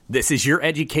This is your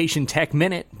Education Tech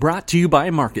Minute, brought to you by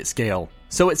MarketScale.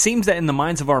 So it seems that in the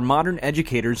minds of our modern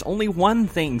educators, only one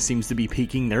thing seems to be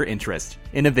piquing their interest: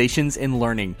 innovations in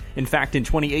learning. In fact, in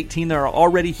 2018, there are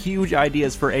already huge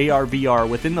ideas for AR/VR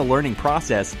within the learning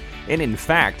process, and in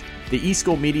fact, the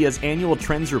eSchool Media's annual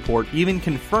trends report even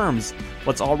confirms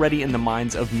what's already in the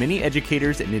minds of many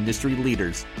educators and industry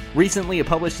leaders. Recently, it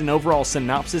published an overall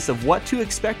synopsis of what to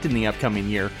expect in the upcoming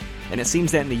year, and it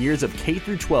seems that in the years of K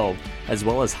through 12, as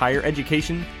well as higher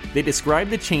education, they describe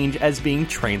the change as being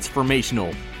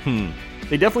transformational.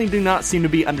 They definitely do not seem to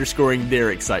be underscoring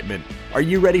their excitement. Are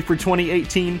you ready for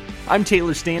 2018? I'm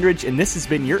Taylor Standridge, and this has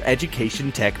been your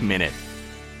Education Tech Minute.